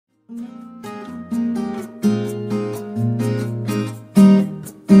Hello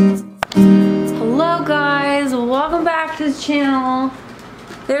guys, welcome back to the channel.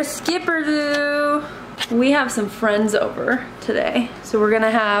 There's Skipper Doo. We have some friends over today, so we're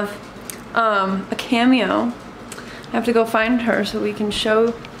gonna have a cameo. I have to go find her so we can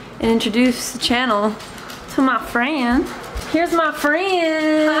show and introduce the channel to my friend. Here's my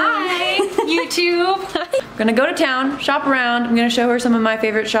friend. Hi, YouTube. We're gonna go to town, shop around. I'm gonna show her some of my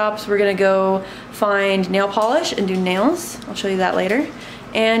favorite shops. We're gonna go find nail polish and do nails. I'll show you that later.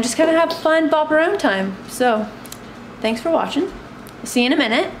 And just kind of have fun, bop around time. So, thanks for watching. See you in a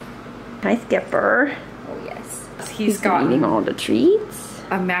minute. Hi, Skipper. Oh yes. He's got eating all the treats.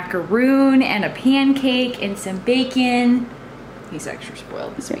 A macaroon and a pancake and some bacon. He's extra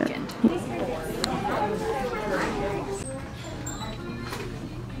spoiled this weekend.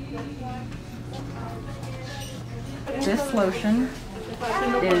 This lotion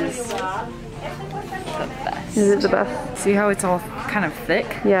is the best. Is it the best? See how it's all kind of thick?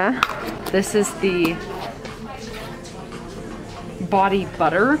 Yeah. This is the body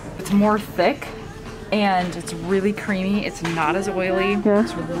butter. It's more thick and it's really creamy. It's not as oily. Yeah.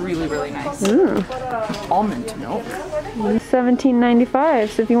 It's really, really nice. Almond milk. $17.95.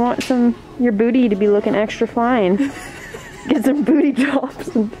 So if you want your booty to be looking extra fine, get some booty drops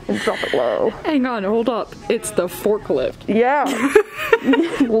and drop it low. Hang on, hold up. It's the forklift. Yeah.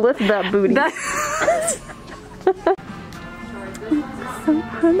 Lift that booty.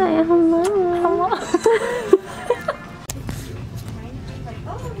 Hello.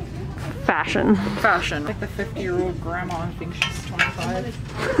 Fashion. Like the 50-year-old grandma who thinks she's 25.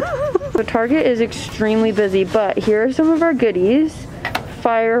 So Target is extremely busy, but here are some of our goodies.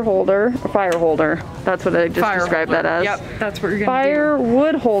 Fire holder. That's what I just described that as. Yep, that's what you're gonna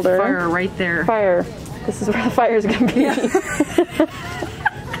Firewood holder. Fire right there. Fire. This is where the fire is gonna be.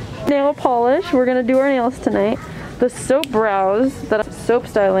 Nail polish. We're gonna do our nails tonight. The soap brows, soap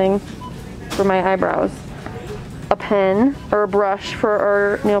styling for my eyebrows. A pen or a brush for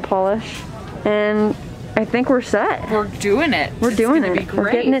our nail polish. And I think we're set. We're doing it. We're doing it.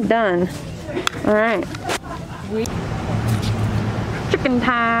 We're getting it done. All right. Chicken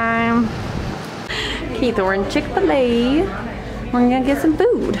time. Keith, we're in Chick-fil-A. We're gonna get some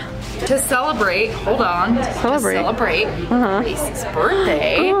food. To celebrate, hold on. Celebrate. To celebrate Casey's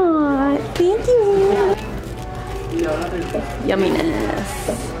birthday. Aw, thank you. Yumminess.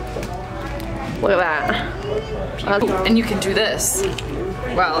 Look at that. And you can do this.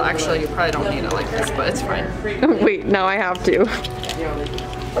 Well, actually, you probably don't need it like this, but it's fine. Wait, now I have to.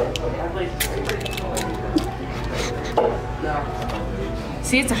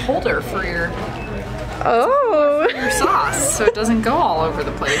 See, it's a holder for your sauce, so it doesn't go all over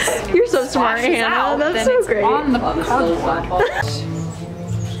the place. You're so smart, Hannah. Out, That's so great. On the cardboard.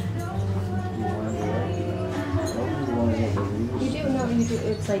 You do,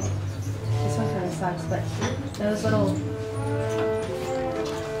 it's like, this one kind of sucks, but those little...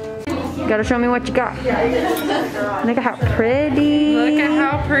 You gotta show me what you got. Look at how pretty. Look at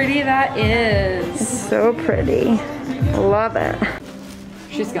how pretty that is. It's so pretty. Love it.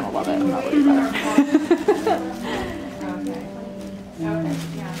 She's gonna love it. I'm not worried about it.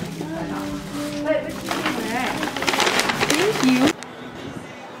 Thank you.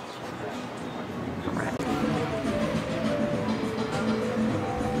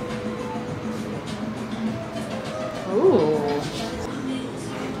 Ooh.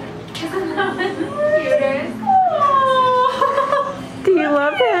 Do you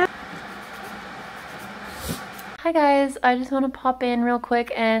love him? Hi guys, I just want to pop in real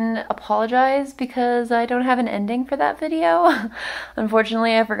quick and apologize because I don't have an ending for that video.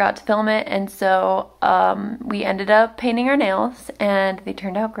 Unfortunately, I forgot to film it, and so we ended up painting our nails and they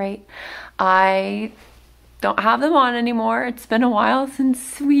turned out great. I don't have them on anymore. It's been a while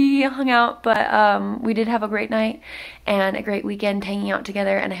since we hung out, but we did have a great night and a great weekend hanging out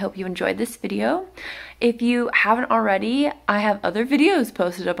together, and I hope you enjoyed this video. If you haven't already, I have other videos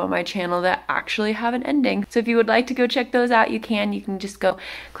posted up on my channel that actually have an ending. So if you would like to go check those out, you can. You can just go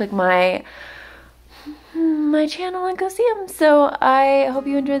click my channel and go see them. So I hope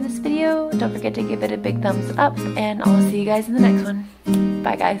you enjoyed this video. Don't forget to give it a big thumbs up, and I'll see you guys in the next one.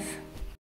 Bye guys.